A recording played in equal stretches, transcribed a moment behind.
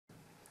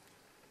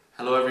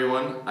Hello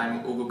everyone,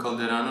 I'm Hugo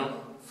Calderano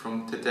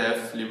from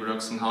TTF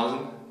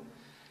Lieber-Ochsenhausen,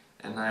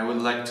 and I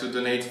would like to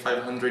donate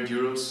 500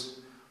 euros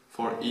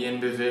for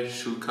EnBW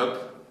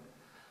Schulcup.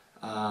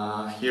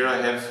 Here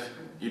I have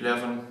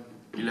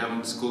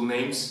 11 school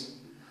names,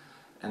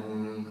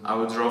 and I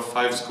will draw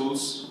 5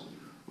 schools,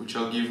 which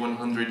I'll give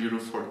 100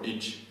 euros for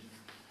each.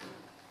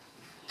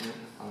 Here,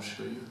 I'll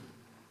show you.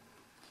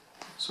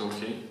 So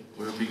okay,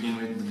 we'll begin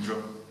with the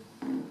draw.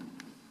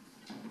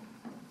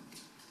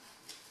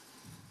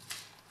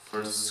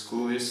 First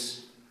school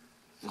is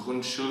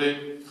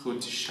Grundschule,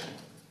 Gutscheine.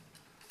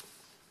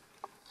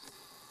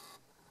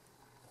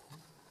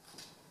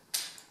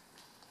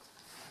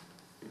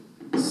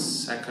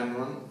 Second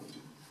one,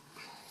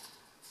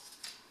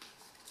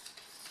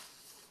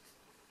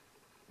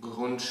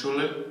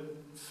 Grundschule,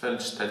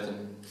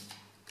 Feldstetten.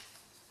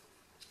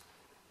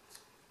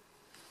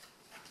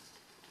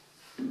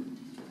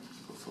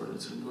 Go for the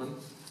third one.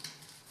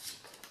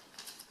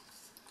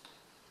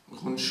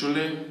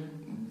 Grundschule,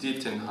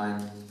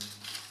 Dittenheim.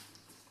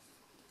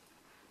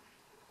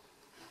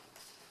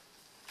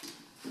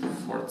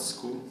 Fourth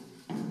school.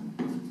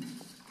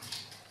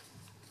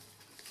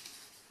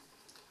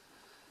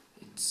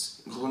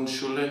 It's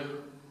Grundschule,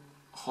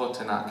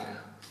 Hotenake.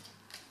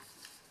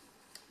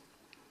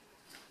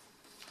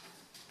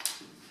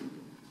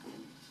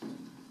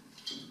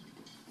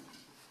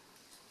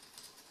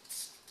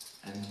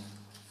 And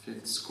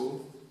fifth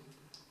school,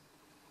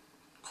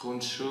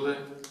 Grundschule,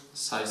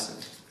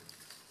 Seisen.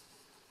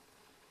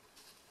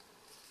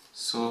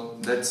 So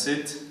that's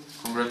it.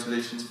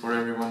 Congratulations for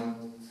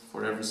everyone,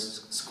 for every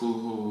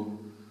school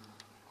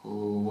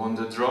who won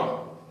the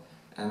draw,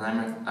 and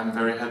I'm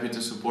very happy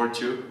to support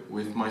you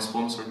with my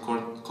sponsor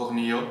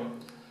Cornilleau.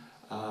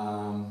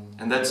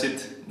 And that's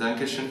it.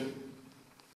 Dankeschön.